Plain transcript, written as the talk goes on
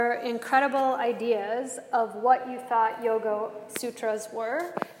incredible ideas of what you thought Yoga Sutras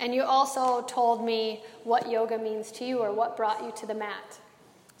were, and you also told me what yoga means to you or what brought you to the mat.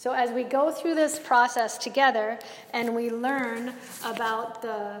 So as we go through this process together and we learn about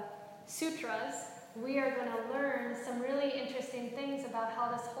the sutras, we are going to learn some really interesting things about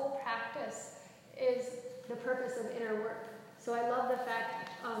how this whole practice is the purpose of inner work. So I love the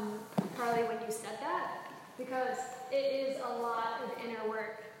fact, Carly, when you said that, because it is a lot of inner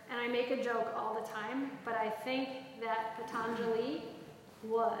work. And I make a joke all the time, but I think that Patanjali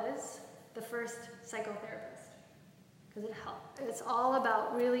was the first psychotherapist. Because it helped. It's all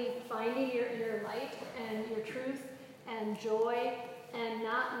about really finding your inner light and your truth and joy and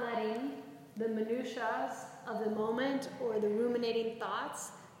not letting the minutiae of the moment or the ruminating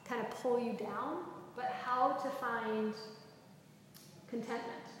thoughts kind of pull you down, but how to find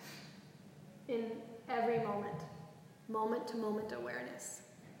contentment in every moment, moment-to-moment awareness.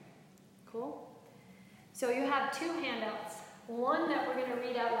 Cool? So you have two handouts. One that we're going to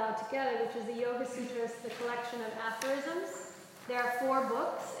read out loud together, which is the Yoga Sutras, the collection of aphorisms. There are 4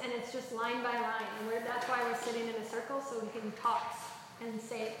 books, and it's just line by line. And that's why we're sitting in a circle, so we can talk and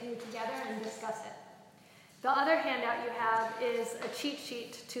say it through together and discuss it. The other handout you have is a cheat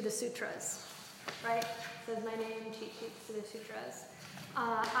sheet to the sutras, right? It says my name, cheat sheets to the sutras.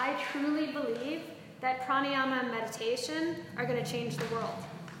 I truly believe that pranayama and meditation are going to change the world.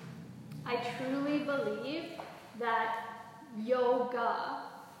 I truly believe that yoga,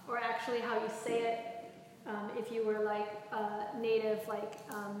 or actually how you say it, if you were like a native,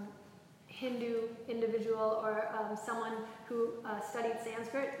 Hindu individual or someone who studied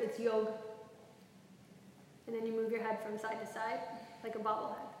Sanskrit, it's yoga. And then you move your head from side to side, like a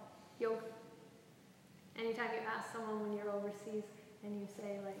bobblehead. Yoga. Anytime you ask someone when you're overseas and you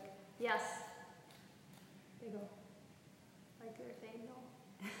say yes, they go, like they're saying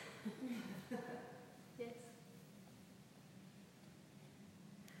no. Yes.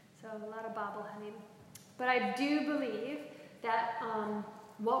 So a lot of bobbleheading. But I do believe that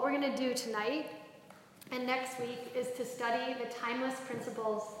what we're going to do tonight and next week is to study the timeless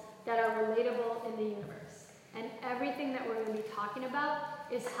principles that are relatable in the universe. And everything that we're going to be talking about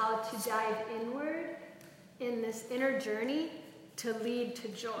is how to dive inward in this inner journey to lead to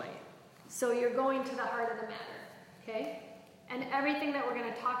joy. So you're going to the heart of the matter, okay? And everything that we're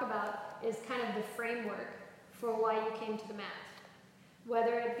going to talk about is kind of the framework for why you came to the mat.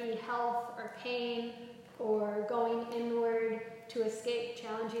 Whether it be health or pain or going inward to escape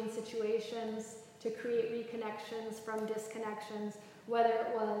challenging situations, to create reconnections from disconnections, whether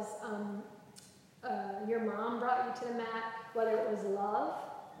it was your mom brought you to the mat, whether it was love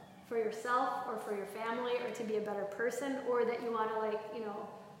for yourself or for your family or to be a better person, or that you want to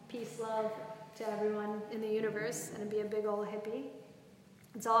peace, love to everyone in the universe and be a big old hippie.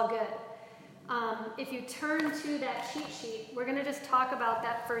 It's all good. If you turn to that cheat sheet, we're going to just talk about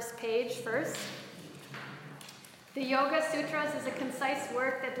that first page first. The Yoga Sutras is a concise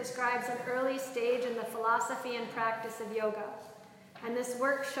work that describes an early stage in the philosophy and practice of yoga. And this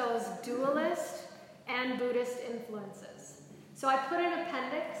work shows dualist and Buddhist influences. So I put an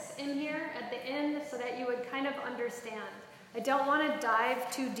appendix in here at the end so that you would kind of understand. I don't want to dive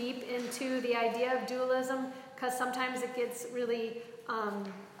too deep into the idea of dualism because sometimes it gets really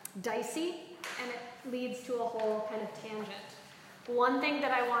dicey and it leads to a whole kind of tangent. One thing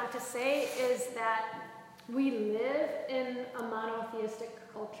that I want to say is that we live in a monotheistic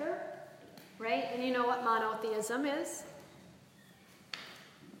culture, right? And you know what monotheism is?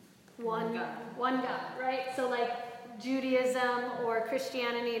 One God, right? So like Judaism or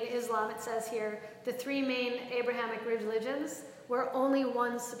Christianity and Islam, it says here, the 3 main Abrahamic religions where only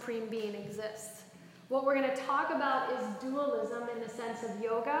one supreme being exists. What we're going to talk about is dualism in the sense of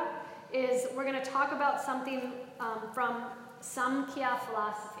yoga, is we're going to talk about something from Samkhya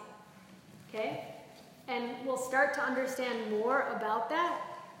philosophy, okay? And we'll start to understand more about that,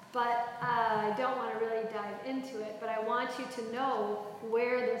 but I don't want to really dive into it, but I want you to know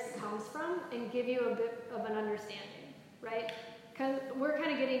where this comes from and give you a bit of an understanding, right? Because we're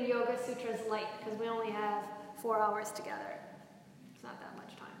kind of getting Yoga Sutras light because we only have 4 hours together. It's not that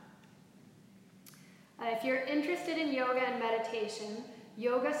much time. If you're interested in yoga and meditation,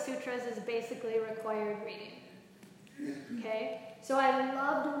 Yoga Sutras is basically required reading. Okay? So I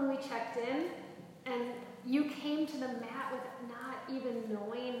loved when we checked in and you came to the mat with not even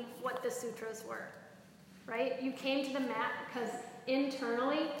knowing what the sutras were. Right? You came to the mat because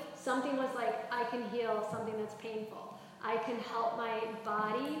internally something was like, I can heal something that's painful. I can help my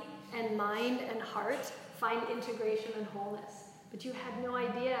body and mind and heart find integration and wholeness. But you had no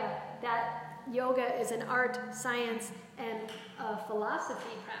idea that yoga is an art, science, and a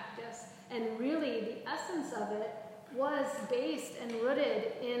philosophy practice. And really, the essence of it was based and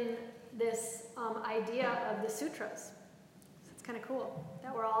rooted in this idea of the sutras. So it's kind of cool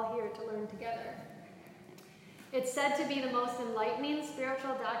that we're all here to learn together. It's said to be the most enlightening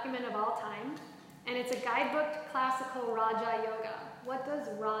spiritual document of all time, and it's a guidebook to classical Raja Yoga. What does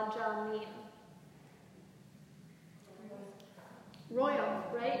Raja mean? Royal,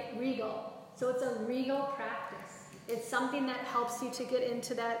 right? Regal. So it's a regal practice. It's something that helps you to get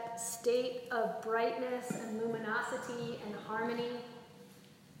into that state of brightness and luminosity and harmony.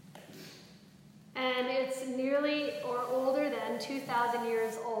 And it's nearly or older than 2,000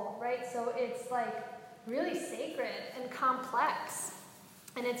 years old, right? So it's like really sacred and complex.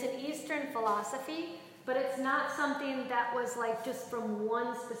 And it's an Eastern philosophy, but it's not something that was like just from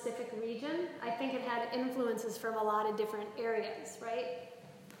one specific region. I think it had influences from a lot of different areas, right?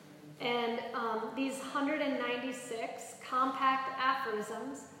 And these 196 compact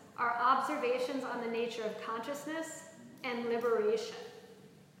aphorisms are observations on the nature of consciousness and liberation.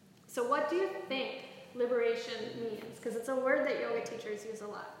 So what do you think liberation means? Because it's a word that yoga teachers use a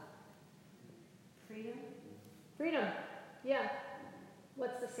lot. Freedom? Freedom, yeah.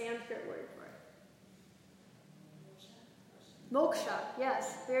 What's the Sanskrit word for it? Moksha,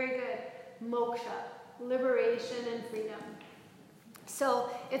 yes, very good. Moksha, liberation and freedom. So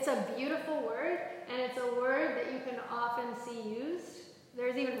it's a beautiful word, and it's a word that you can often see used.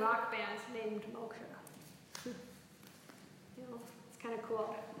 There's even rock bands named Moksha. You know, it's kind of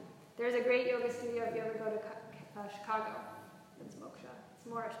cool. There's a great yoga studio if you ever go to Chicago. It's Moksha. It's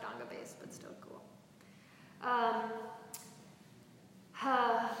more Ashtanga based, but still cool.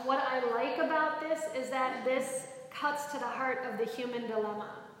 What I like about this is that this cuts to the heart of the human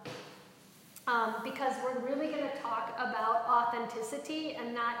dilemma. Because we're really going to talk about authenticity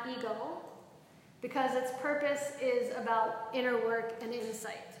and not ego, because its purpose is about inner work and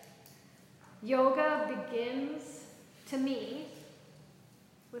insight. Yoga begins, to me,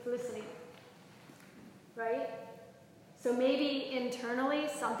 with listening, right? So maybe internally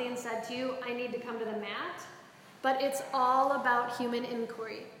something said to you, I need to come to the mat, but it's all about human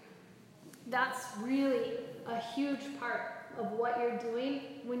inquiry. That's really a huge part of what you're doing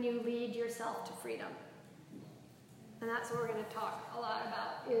when you lead yourself to freedom. And that's what we're going to talk a lot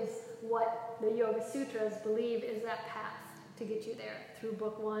about, is what the Yoga Sutras believe is that path to get you there through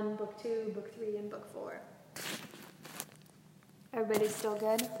book 1, book 2, book 3, and book 4. Everybody still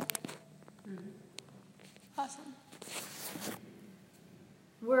good? Mm-hmm. Awesome.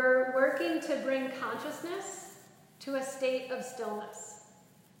 We're working to bring consciousness to a state of stillness.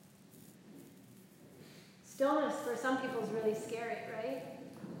 Stillness for some people is really scary, right?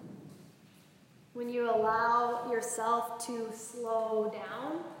 When you allow yourself to slow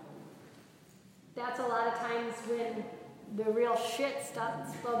down, that's a lot of times when the real shit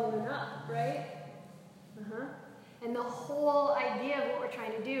starts bubbling up, right? And the whole idea of what we're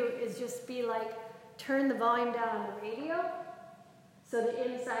trying to do is just be like, turn the volume down on the radio so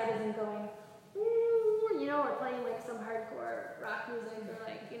the inside isn't going, you know, or playing like some hardcore rock music, or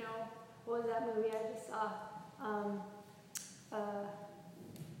like, you know, what was that movie I just saw?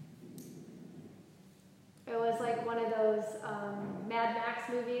 It was like one of those Mad Max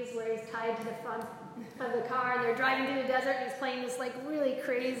movies where he's tied to the front of the car and they're driving through the desert and he's playing this like really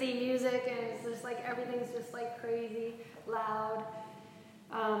crazy music, and it's just like everything's just like crazy loud.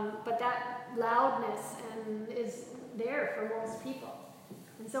 But that loudness is there for most people.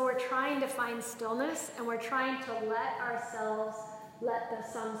 And so we're trying to find stillness, and we're trying to let ourselves let the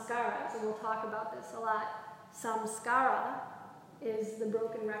samskaras, and we'll talk about this a lot. Samskara is the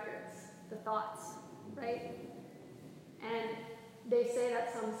broken records, the thoughts, right? And they say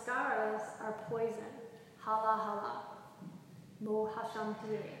that samskaras are poison. Hala hala.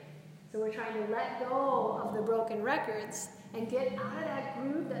 Mohashamtire. So we're trying to let go of the broken records and get out of that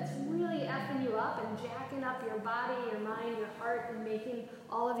groove that's really effing you up and jacking up your body, your mind, your heart, and making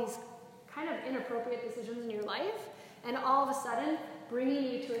all of these kind of inappropriate decisions in your life. And all of a sudden, bringing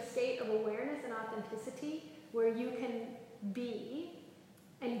you to a state of awareness and authenticity where you can be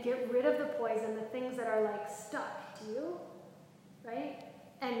and get rid of the poison, the things that are like stuck to you, right?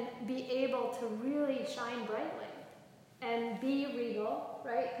 And be able to really shine brightly and be regal,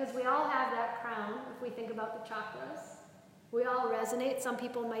 right? Because we all have that crown, if we think about the chakras. We all resonate. Some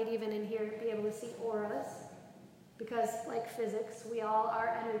people might even in here be able to see auras, because like physics, we all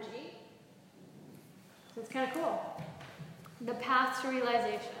are energy. So it's kind of cool. The path to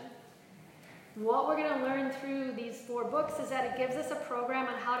realization. What we're going to learn through these 4 books is that it gives us a program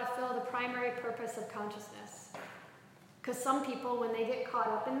on how to fill the primary purpose of consciousness. Because some people, when they get caught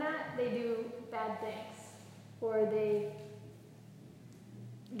up in that, they do bad things. Or they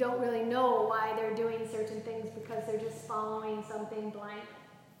don't really know why they're doing certain things because they're just following something blindly.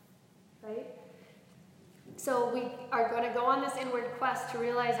 Right? So we are going to go on this inward quest to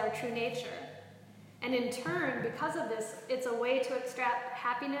realize our true nature. And in turn, because of this, it's a way to extract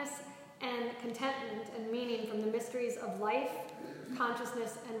happiness and contentment and meaning from the mysteries of life,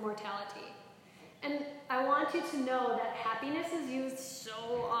 consciousness, and mortality. And I want you to know that happiness is used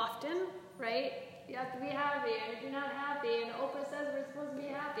so often, right? You have to be happy, and if you're not happy, and Oprah says we're supposed to be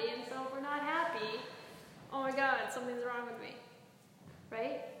happy, and so if we're not happy, oh my God, something's wrong with me,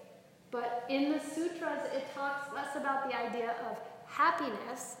 right? But in the sutras, it talks less about the idea of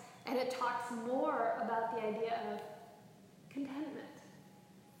happiness, and it talks more about the idea of contentment,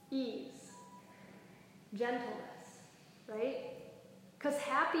 ease, gentleness, right? Because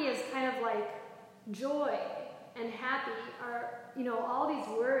happy is kind of like joy and happy are, all these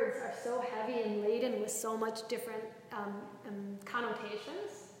words are so heavy and laden with so much different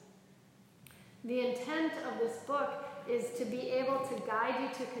connotations. The intent of this book is to be able to guide you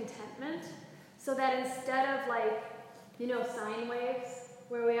to contentment so that instead of sine waves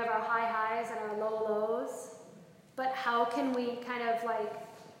where we have our high highs and our low lows, but how can we kind of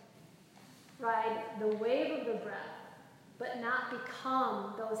ride the wave of the breath but not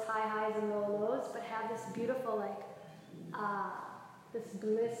become those high highs and low lows, but have this beautiful, this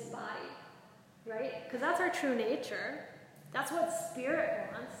bliss body, right? Because that's our true nature. That's what spirit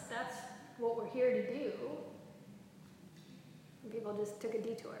wants. That's what we're here to do. And people just took a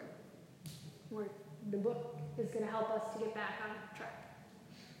detour. Where the book is going to help us to get back on track.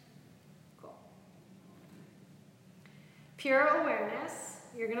 Cool. Pure awareness,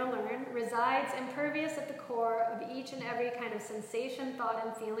 you're going to learn, resides impervious at the core of each and every kind of sensation, thought,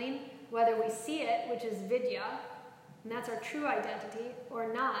 and feeling, whether we see it, which is vidya, and that's our true identity,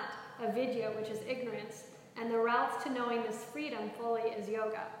 or not, avidya, which is ignorance, and the routes to knowing this freedom fully is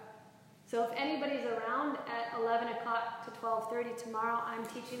yoga. So if anybody's around at 11 o'clock to 12:30 tomorrow, I'm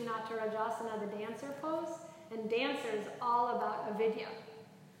teaching Natarajasana, the dancer pose, and dancer is all about avidya.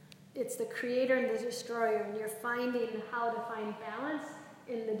 It's the creator and the destroyer, and you're finding how to find balance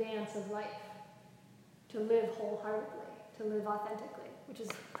in the dance of life, to live wholeheartedly, to live authentically, which is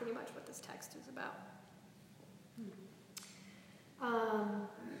pretty much what this text is about.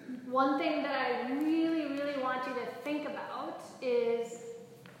 One thing that I really, really want you to think about is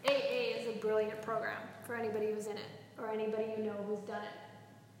AA is a brilliant program for anybody who's in it, or anybody you know who's done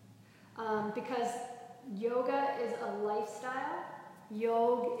it. Because yoga is a lifestyle.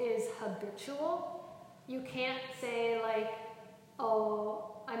 Yoga is habitual. You can't say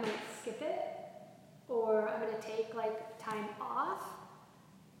oh, I'm going to skip it, or I'm going to take time off,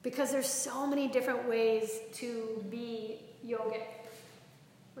 because there's so many different ways to be yogic,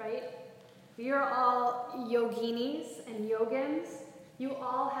 right? You're all yoginis and yogins. You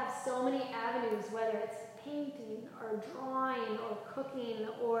all have so many avenues, whether it's painting or drawing or cooking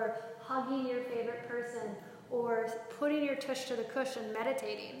or hugging your favorite person or putting your tush to the cushion,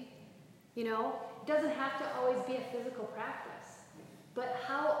 meditating. It doesn't have to always be a physical practice. But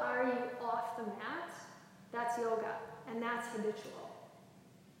how are you off the mat? That's yoga, and that's habitual.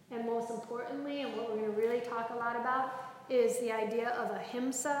 And most importantly, and what we're going to really talk a lot about, is the idea of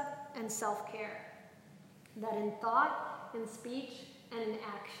ahimsa and self-care. That in thought, in speech, and in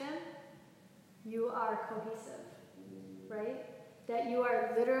action, you are cohesive, right? That you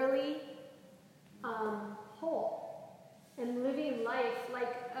are literally whole and living life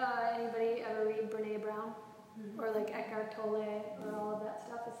anybody ever read Brene Brown? Or Eckhart Tolle or all of that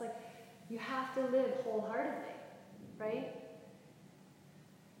stuff? It's you have to live wholeheartedly, right?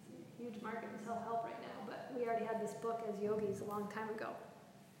 It's a huge market in self-help right now, but we already had this book as yogis a long time ago.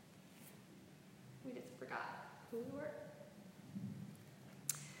 We just forgot who we were.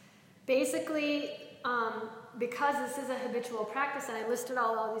 Basically, because this is a habitual practice, and I listed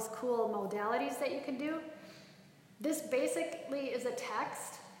all these cool modalities that you can do, this basically is a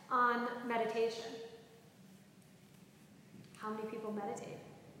text on meditation. How many people meditate?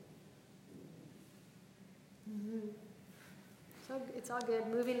 Mm-hmm. So it's all good.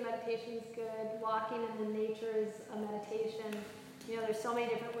 Moving meditation is good. Walking in the nature is a meditation. There's so many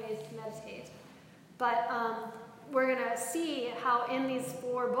different ways to meditate. But we're going to see how in these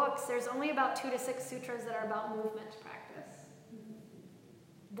 4 books, there's only about 2 to 6 sutras that are about movement practice.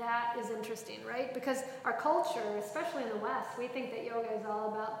 That is interesting, right? Because our culture, especially in the West, we think that yoga is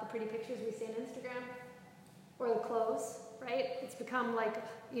all about the pretty pictures we see on Instagram or the clothes, right? It's become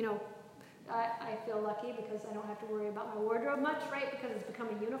I feel lucky because I don't have to worry about my wardrobe much, right? Because it's become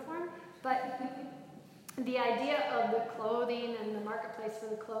a uniform. But the idea of the clothing and the marketplace for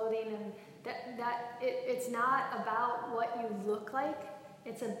the clothing, and it's not about what you look like,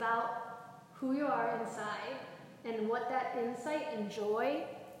 it's about who you are inside and what that insight and joy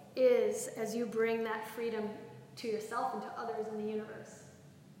is as you bring that freedom to yourself and to others in the universe.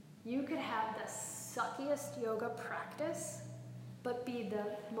 You could have the suckiest yoga practice, but be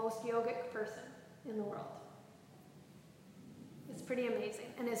the most yogic person in the world. It's pretty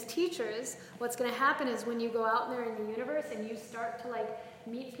amazing. And as teachers, what's going to happen is when you go out there in the universe and you start to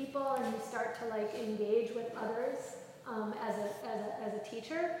meet people and you start to engage with others as a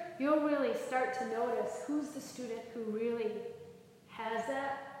teacher, you'll really start to notice who's the student who really has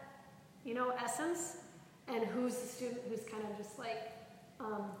that, essence, and who's the student who's kind of just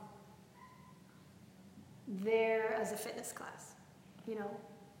there as a fitness class,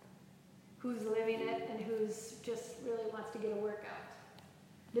 who's living it and who's just really wants to get a workout.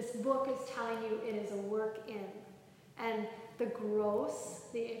 This book is telling you it is a work in. And the gross,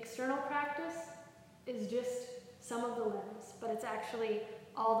 the external practice, is just some of the limbs, but it's actually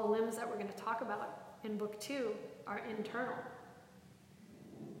all the limbs that we're going to talk about in book 2 are internal.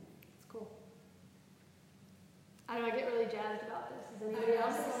 It's cool. I know I get really jazzed about this. Is anybody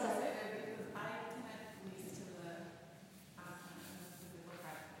else excited?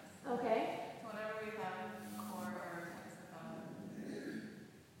 Okay. So whenever we have core or text about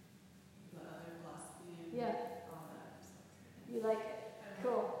the other philosophy and all that. You like it?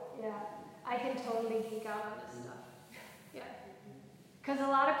 Cool. Yeah. I can totally geek out on this stuff. Yeah. Because a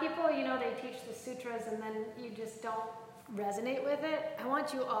lot of people, they teach the sutras and then you just don't resonate with it. I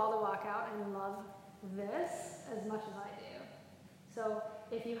want you all to walk out and love this as much as I do. So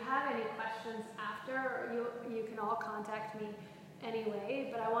if you have any questions after, you can all contact me anyway,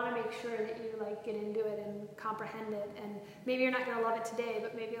 but I want to make sure that you get into it and comprehend it, and maybe you're not going to love it today,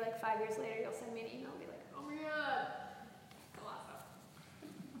 but maybe 5 years later you'll send me an email and be like, oh my god, that's awesome.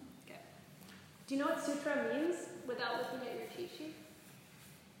 Okay. Do you know what sutra means without looking at your cheat sheet?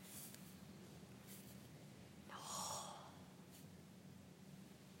 No.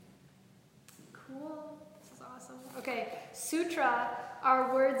 Cool. This is awesome. Okay, sutra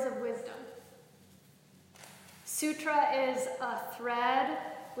are words of wisdom. Sutra is a thread,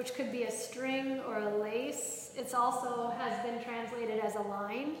 which could be a string or a lace. It also has been translated as a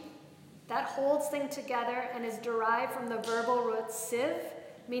line that holds things together and is derived from the verbal root siv,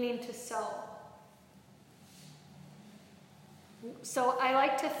 meaning to sew. So I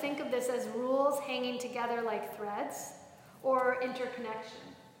like to think of this as rules hanging together like threads or interconnection.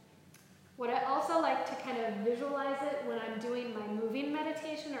 What I also like to kind of visualize it when I'm doing my moving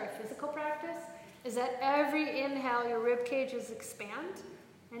meditation or a physical practice is that every inhale your rib cages expand,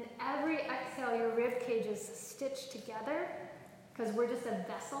 and every exhale your rib cages stitch together, because we're just a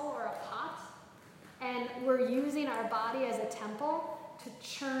vessel or a pot, and we're using our body as a temple to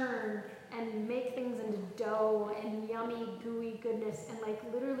churn and make things into dough and yummy gooey goodness, and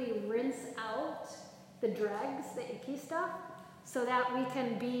literally rinse out the dregs, the icky stuff, so that we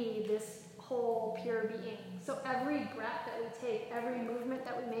can be this whole pure being. So every breath that we take, every movement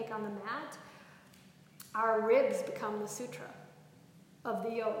that we make on the mat, our ribs become the sutra of the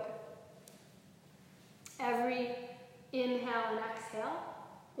yoga. Every inhale and exhale,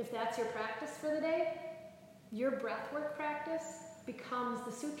 if that's your practice for the day, your breathwork practice becomes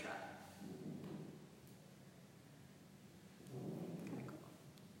the sutra. Kind of cool.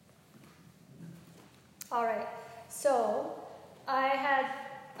 All right, so I had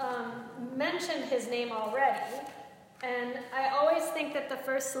mentioned his name already. And I always think that the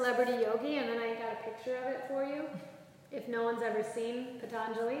first celebrity yogi, and then I got a picture of it for you, if no one's ever seen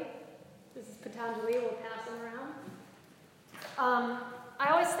Patanjali. This is Patanjali, we'll pass him around. I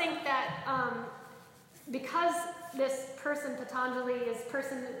always think that because this person, Patanjali,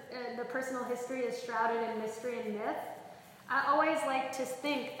 the personal history is shrouded in mystery and myth, I always like to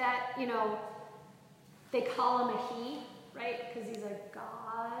think that, they call him a he, right? Because he's a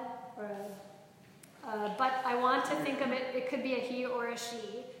god or but I want to think of it could be a he or a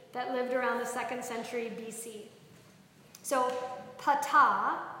she that lived around the 2nd century BC. So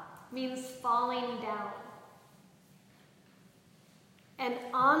pata means falling down. And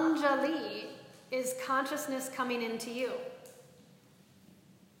Anjali is consciousness coming into you.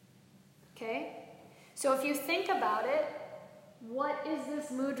 Okay? So if you think about it, what is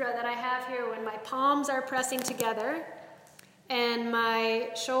this mudra that I have here when my palms are pressing together and my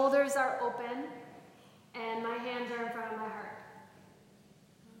shoulders are open and my hands are in front of my heart?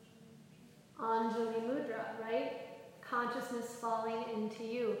 Anjali mudra, right? Consciousness falling into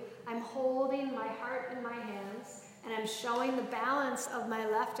you. I'm holding my heart in my hands, and I'm showing the balance of my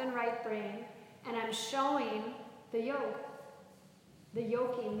left and right brain and I'm showing the yoke, the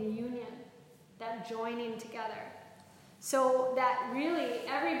yoking, the union, that joining together. So that really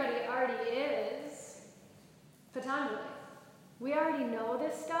everybody already is Patanjali. We already know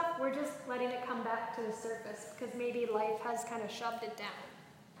this stuff, we're just letting it come back to the surface because maybe life has kind of shoved it down.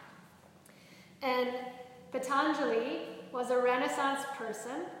 And Patanjali was a Renaissance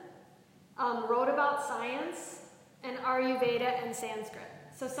person, wrote about science and Ayurveda and Sanskrit.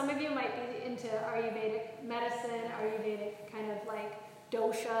 So some of you might be into Ayurvedic medicine, Ayurvedic kind of like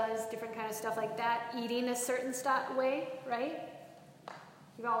doshas, different kind of stuff like that, eating a certain way, right?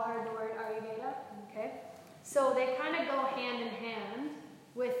 You've all heard the word Ayurveda, okay? So they kind of go hand in hand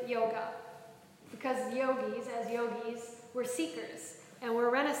with yoga because yogis, as yogis, we're seekers and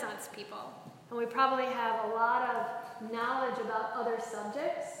we're Renaissance people. And we probably have a lot of knowledge about other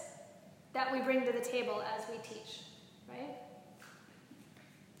subjects that we bring to the table as we teach, right?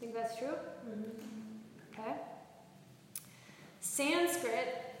 Think that's true? Mm-hmm. Okay.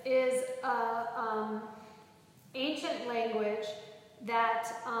 Sanskrit is an ancient language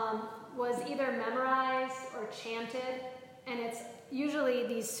that was either memorized or chanted, and it's usually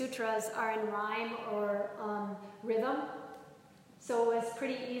these sutras are in rhyme or rhythm, so it's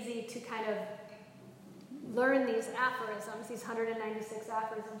pretty easy to kind of learn these aphorisms, these 196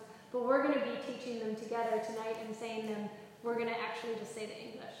 aphorisms, but we're going to be teaching them together tonight and saying them. We're going to actually just say the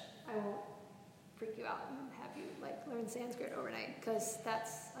English. I won't freak you out and have you learn Sanskrit overnight because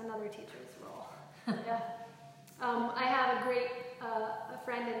that's another teacher's role. Yeah. I have a great a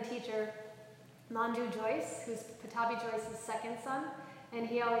friend and teacher, Manju Joyce, who's Pattabhi Joyce's second son, and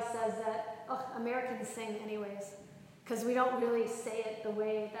he always says that Americans sing anyways because we don't really say it the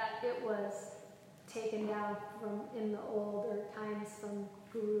way that it was taken down from in the older times from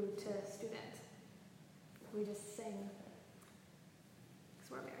guru to student. We just sing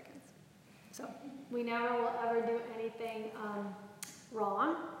because we're Americans. So we never will ever do anything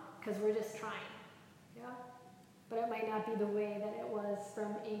wrong because we're just trying. Yeah? But it might not be the way that it was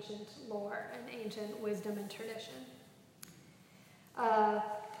from ancient lore and ancient wisdom and tradition.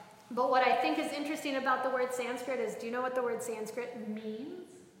 But what I think is interesting about the word Sanskrit is, do you know what the word Sanskrit means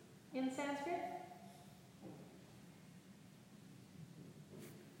in Sanskrit?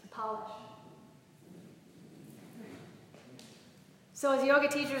 To polish. So as yoga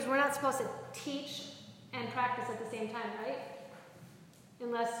teachers, we're not supposed to teach and practice at the same time, right?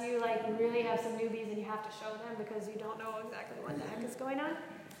 Unless you really have some newbies and you have to show them because you don't know exactly what the heck is going on.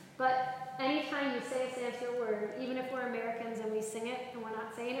 But anytime you say a Sanskrit word, even if we're Americans and we sing it and we're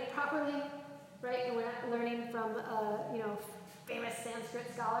not saying it properly, right, and we're not learning from a famous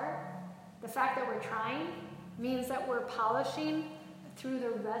Sanskrit scholar, the fact that we're trying means that we're polishing through the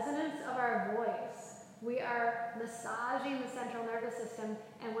resonance of our voice. We are massaging the central nervous system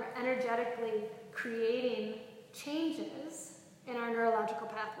and we're energetically creating changes in our neurological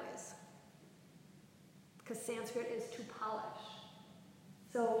pathways. Because Sanskrit is to polish.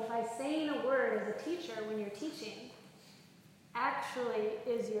 So by saying a word as a teacher when you're teaching actually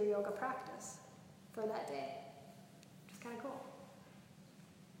is your yoga practice for that day. Which is kind of cool.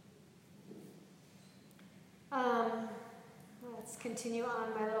 Let's continue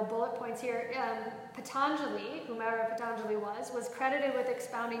on my little bullet points here. Patanjali, whomever Patanjali was credited with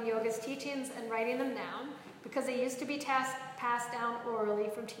expounding yoga's teachings and writing them down because they used to be passed down orally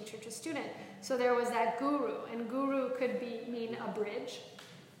from teacher to student. So there was that guru, and guru could mean a bridge.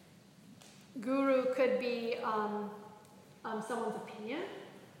 Guru could be someone's opinion.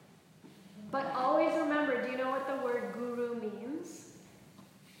 But always remember, do you know what the word guru means?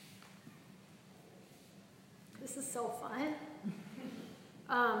 This is so fun.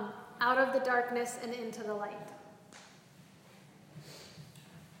 Out of the darkness and into the light.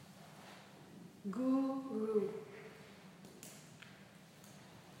 Guru.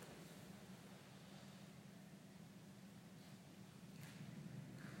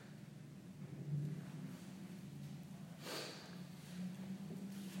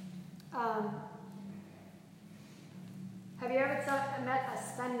 Have you ever met a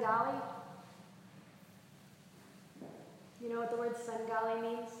Svengali? You know what the word Svengali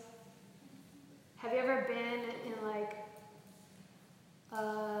means? Have you ever been in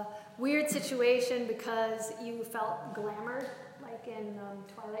a weird situation because you felt glamored, like in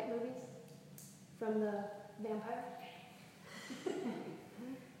Twilight movies, from the vampire?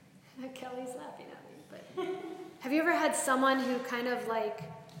 Kelly's laughing at me, but have you ever had someone who kind of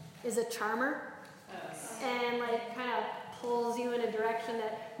is a charmer and kind of pulls you in a direction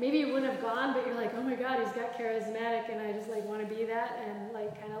that maybe you wouldn't have gone, but you're like, oh my God, he's got charismatic, and I just want to be that, and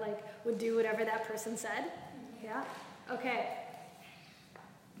would do whatever that person said? Yeah? Okay.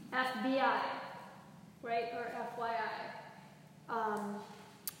 FBI. right? Or FYI.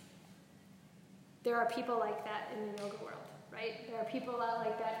 There are people like that in the yoga world, right? There are people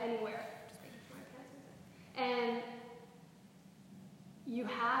like that anywhere. Just making sure my pants are good. And you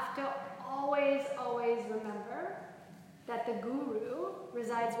have to always, always remember that the guru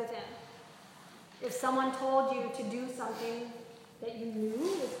resides within. If someone told you to do something that you knew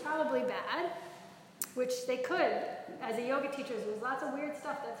was probably bad, which they could, as a yoga teacher, there's lots of weird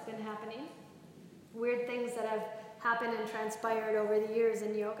stuff that's been happening, weird things that have happened and transpired over the years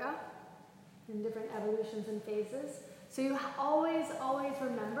in yoga, in different evolutions and phases. So you always, always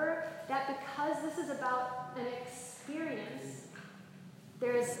remember that because this is about an experience,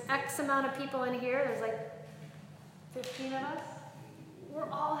 there's X amount of people in here, there's like 15 of us, we're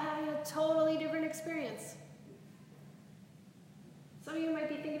all having a totally different experience. Some of you might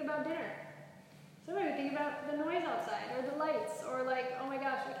be thinking about dinner. Some of you think about the noise outside, or the lights, or like, oh my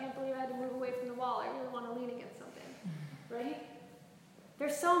gosh, I can't believe I had to move away from the wall. I really want to lean against something, right?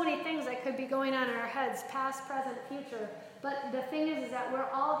 There's so many things that could be going on in our heads, past, present, future. But the thing is that we're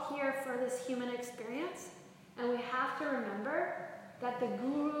all here for this human experience, and we have to remember that the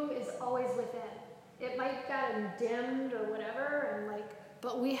guru is always within. It might got dimmed or whatever, and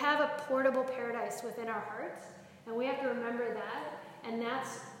but we have a portable paradise within our hearts, and we have to remember that. And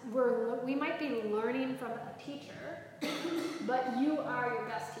that's where we might be learning from a teacher, but you are your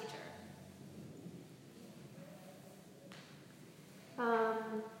best teacher.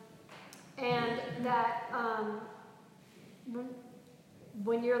 And that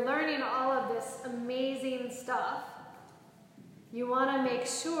when you're learning all of this amazing stuff, you want to make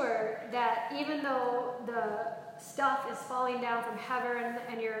sure that even though the stuff is falling down from heaven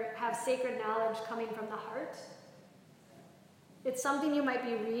and you have sacred knowledge coming from the heart, it's something you might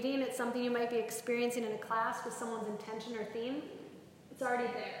be reading, it's something you might be experiencing in a class with someone's intention or theme. It's already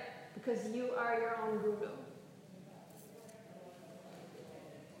there because you are your own guru.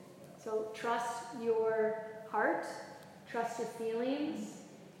 So trust your heart, trust your feelings,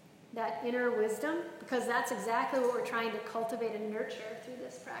 that inner wisdom, because that's exactly what we're trying to cultivate and nurture through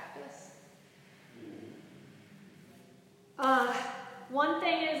this practice. One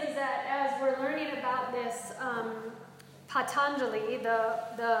thing is that as we're learning about this Patanjali,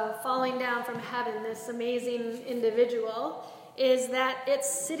 the falling down from heaven, this amazing individual, is that it's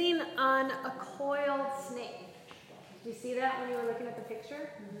sitting on a coiled snake. Do you see that when you were looking at the picture?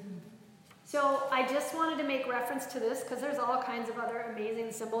 Mm-hmm. So I just wanted to make reference to this because there's all kinds of other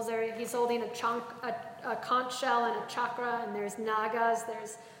amazing symbols there. He's holding a conch shell and a chakra, and there's nagas,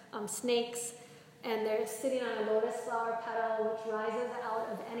 there's snakes, and they're sitting on a lotus flower petal which rises out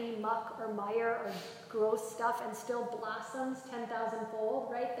of any muck or mire or gross stuff and still blossoms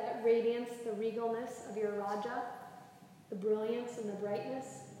 10,000-fold, right? That radiance, the regalness of your Raja, the brilliance and the brightness.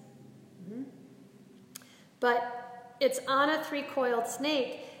 Mm-hmm. But it's on a 3-coiled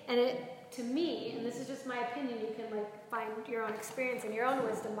snake, and it, to me, and this is just my opinion, you can find your own experience and your own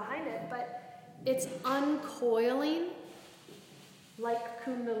wisdom behind it, but it's uncoiling like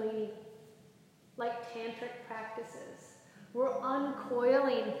Kundalini, like tantric practices. We're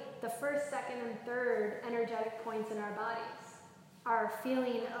uncoiling the first, second, and third energetic points in our bodies. Our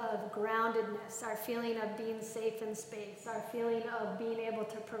feeling of groundedness, our feeling of being safe in space, our feeling of being able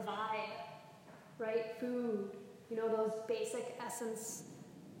to provide, right, food, those basic essence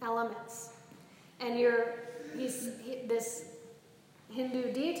elements. And this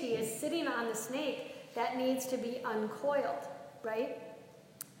Hindu deity is sitting on the snake that needs to be uncoiled, right?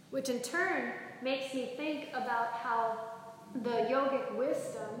 Which in turn makes me think about how the yogic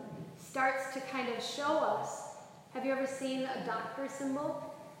wisdom starts to kind of show us. Have you ever seen a doctor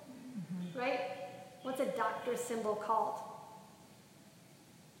symbol? Mm-hmm. Right? What's a doctor symbol called?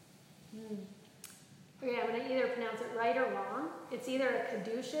 Okay, I'm going to either pronounce it right or wrong. It's either a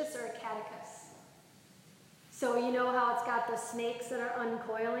caduceus or a catechus. So you know how it's got the snakes that are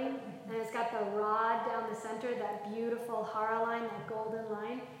uncoiling, and it's got the rod down the center, that beautiful hara line, that golden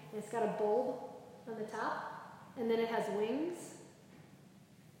line, and it's got a bulb on the top, and then it has wings.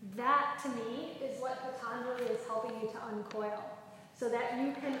 That, to me, is what Patanjali is helping you to uncoil, so that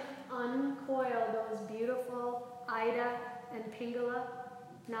you can uncoil those beautiful Ida and Pingala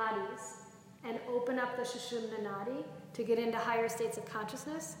nadis and open up the Sushumna nadi to get into higher states of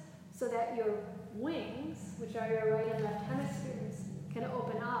consciousness, so that your wings, which are your right and left hemispheres, can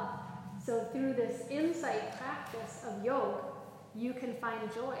open up. So through this insight practice of yoga, you can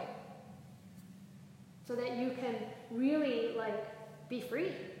find joy. So that you can really be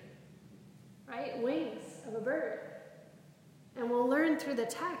free, right? Wings of a bird. And we'll learn through the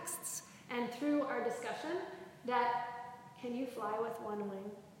texts and through our discussion that, can you fly with one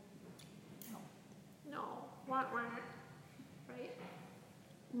wing? No. right?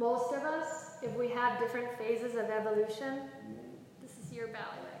 Most of us, if we have different phases of evolution, this is your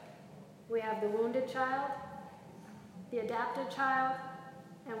bailiwick. We have the wounded child, the adapted child,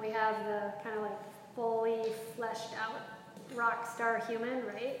 and we have the kind of like fully fleshed out rock star human,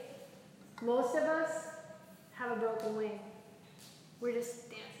 right? Most of us have a broken wing. We're just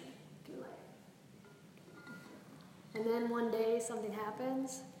dancing through life. And then one day something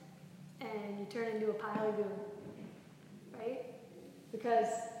happens and you turn into a pile of goo, right? Because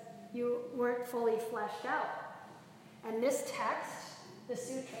you weren't fully fleshed out. And this text, the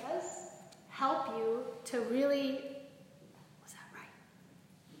sutras, help you to really, was that right?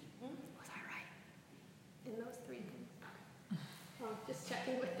 Was I right? In those three things. Well, just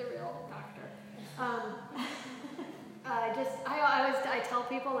checking with the real doctor. I tell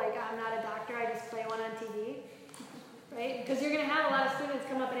people, like, I'm not a doctor, I just play one on TV, right? Because you're going to have a lot of students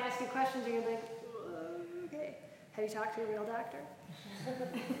come up and ask you questions, and you're like, okay, have you talked to a real doctor?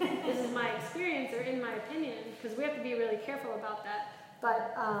 This is my experience, or in my opinion, because we have to be really careful about that.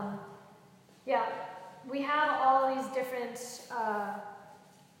 But, yeah, we have all these different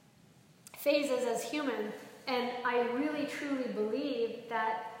phases as human, and I really, truly believe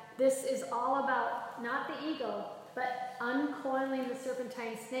that this is all about not the ego, but uncoiling the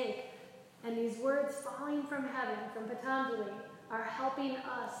serpentine snake. And these words falling from heaven, from Patanjali, are helping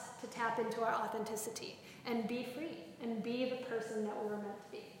us to tap into our authenticity and be free and be the person that we were meant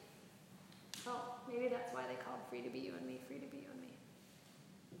to be. Oh, maybe that's why they called Free to Be You and Me, Free to Be You and Me.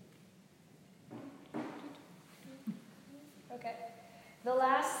 Okay. The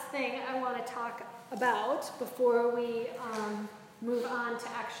last thing I want to talk about before we move on to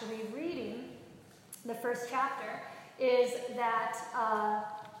actually reading the first chapter is that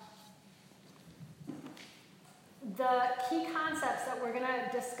the key concepts that we're going to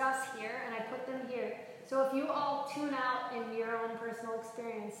discuss here, and I put them here. So if you all tune out in your own personal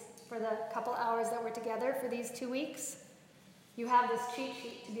experience for the couple hours that we're together for these 2 weeks, you have this cheat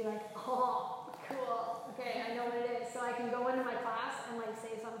sheet to be like, oh, cool, okay, I know what it is. So I can go into my class and like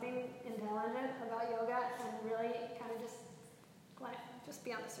say something intelligent about yoga and really kind of just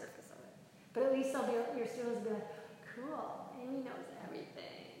be on the surface of it. But at least your students will be like, cool, Amy knows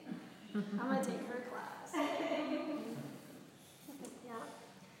everything. I'm going to take her class. Yeah.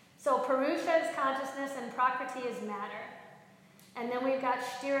 So Purusha is consciousness and Prakriti is matter. And then we've got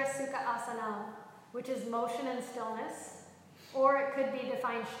Sthira Sukha Asanam, which is motion and stillness. Or it could be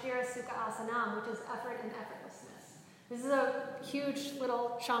defined Sthira Sukha Asanam, which is effort and effortlessness. This is a huge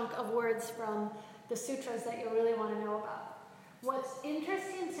little chunk of words from the sutras that you'll really want to know about. What's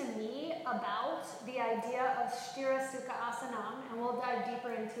interesting to me about the idea of Sthira Sukha Asanam, and we'll dive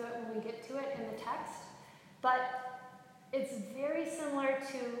deeper into it when we get to it in the text, but it's very similar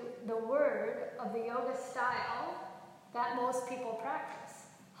to the word of the yoga style that most people practice.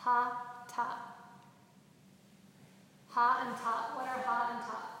 Ha-ta. Ha and ta. What are ha and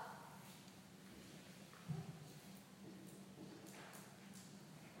ta?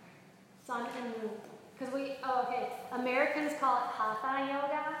 Sun and moon. Because Americans call it hatha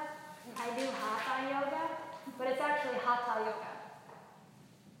yoga. I do hatha yoga, but it's actually hatha yoga.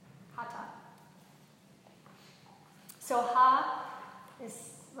 Hatha. So ha is,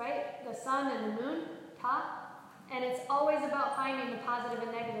 right, the sun and the moon, ta, and it's always about finding the positive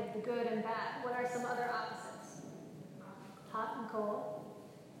and negative, the good and bad. What are some other opposites? Hot and cold.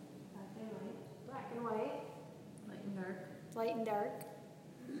 Black and white. Light and dark. Light and dark.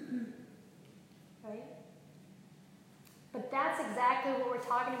 Right? But that's exactly what we're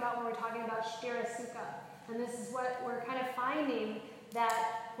talking about when we're talking about Sthira Sukha. And this is what we're kind of finding,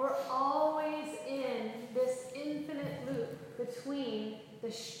 that we're always in this infinite loop between the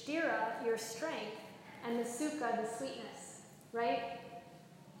Sthira, your strength, and the Sukha, the sweetness. Right?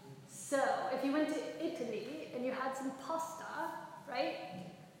 So, if you went to Italy and you had some pasta, right?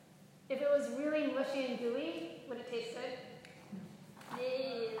 If it was really mushy and gooey, would it taste good?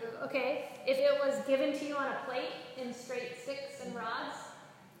 Okay, if it was given to you on a plate in straight sticks and rods,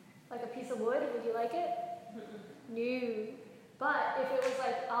 like a piece of wood, would you like it? No. But if it was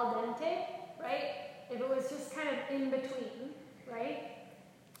like al dente, right? If it was just kind of in between, right?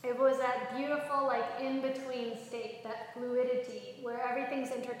 It was that beautiful, like in-between state, that fluidity, where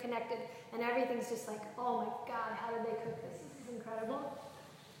everything's interconnected and everything's just like, oh my God, how did they cook this? This is incredible.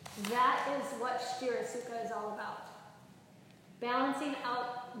 That is what Sthira Sukha is all about. Balancing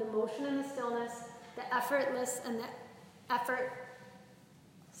out the motion and the stillness, the effortless and the effort,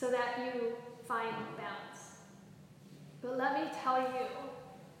 so that you find balance. But let me tell you,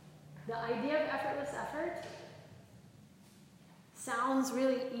 the idea of effortless effort sounds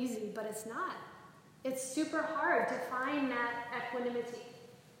really easy, but it's not. It's super hard to find that equanimity,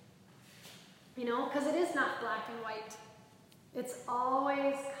 because it is not black and white. It's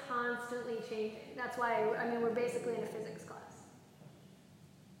always constantly changing. That's why, we're basically in a physics class.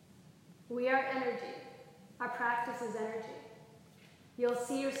 We are energy. Our practice is energy. You'll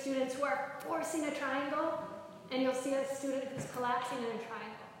see your students who are forcing a triangle, and you'll see a student who's collapsing in a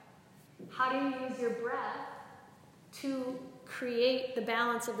triangle. How do you use your breath to create the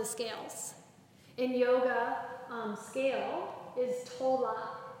balance of the scales? In yoga, scale is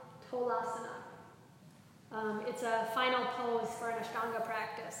tolasana. It's a final pose for an Ashtanga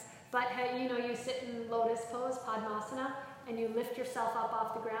practice. But you sit in lotus pose, Padmasana, and you lift yourself up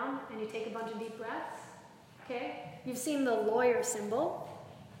off the ground, and you take a bunch of deep breaths. Okay? You've seen the lawyer symbol,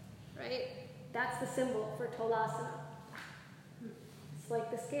 right? That's the symbol for Tolasana. It's like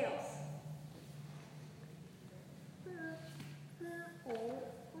the scales.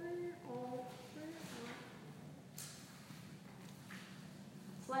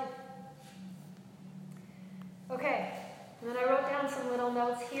 It's life. Okay, and then I wrote down some little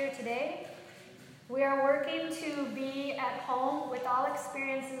notes here today. We are working to be at home with all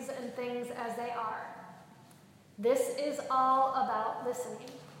experiences and things as they are. This is all about listening.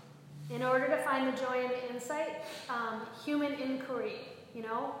 In order to find the joy and the insight, human inquiry,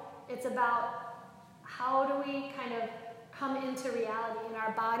 it's about how do we kind of come into reality in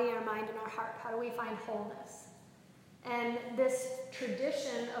our body, our mind, and our heart? How do we find wholeness? And this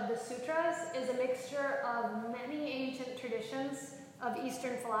tradition of the sutras is a mixture of many ancient traditions of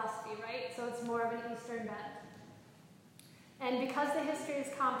Eastern philosophy, right? So it's more of an Eastern bent. And because the history is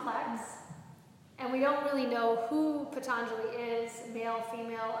complex, and we don't really know who Patanjali is, male,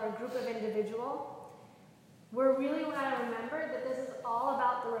 female, or group of individual, we're really want to remember that this is all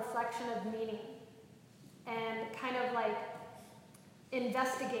about the reflection of meaning and kind of like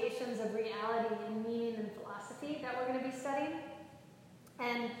investigations of reality and meaning and philosophy that we're going to be studying.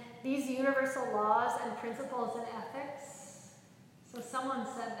 And these universal laws and principles in ethics, so someone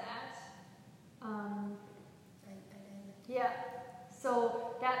said that. Yeah.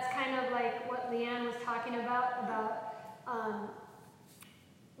 So that's kind of like what Leanne was talking about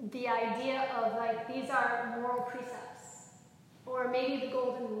the idea of like these are moral precepts, or maybe the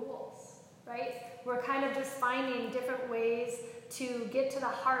golden rules, right? We're kind of just finding different ways to get to the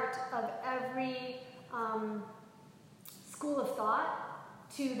heart of every school of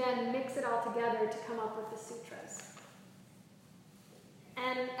thought to then mix it all together to come up with the sutras.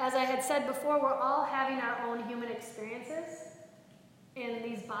 And as I had said before, we're all having our own human experiences in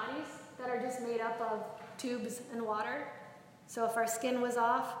these bodies that are just made up of tubes and water. So if our skin was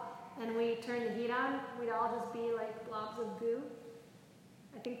off and we turned the heat on, we'd all just be like blobs of goo.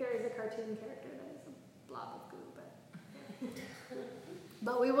 I think there is a cartoon character that is a blob of goo,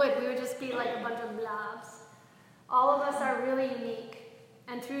 but we would just be like a bunch of blobs. All of us are really unique.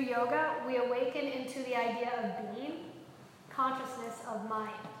 And through yoga, we awaken into the idea of being, consciousness of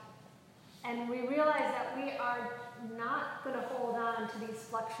mind. And we realize that we are not going to hold on to these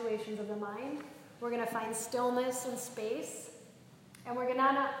fluctuations of the mind. We're going to find stillness and space, and we're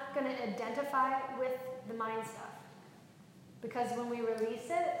not going to identify with the mind stuff. Because when we release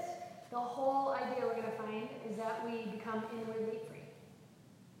it, the whole idea we're going to find is that we become inwardly free.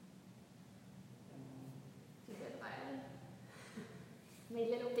 Did you hear the violin? My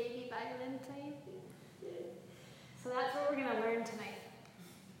little baby violin playing. So that's what we're going to learn tonight.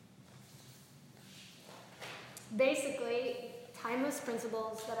 Basically, timeless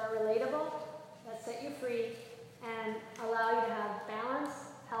principles that are relatable, that set you free, and allow you to have balance,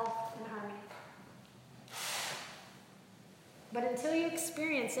 health, and harmony. But until you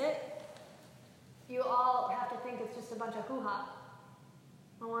experience it, you all have to think it's just a bunch of hoo-ha.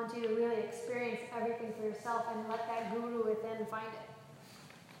 I want you to really experience everything for yourself and let that guru within find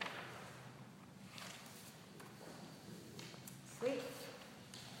it. Sweet.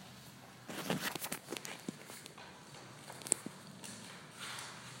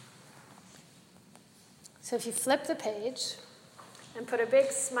 So if you flip the page and put a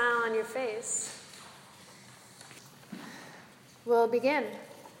big smile on your face, we'll begin,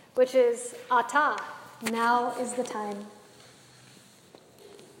 which is Ata, now is the time.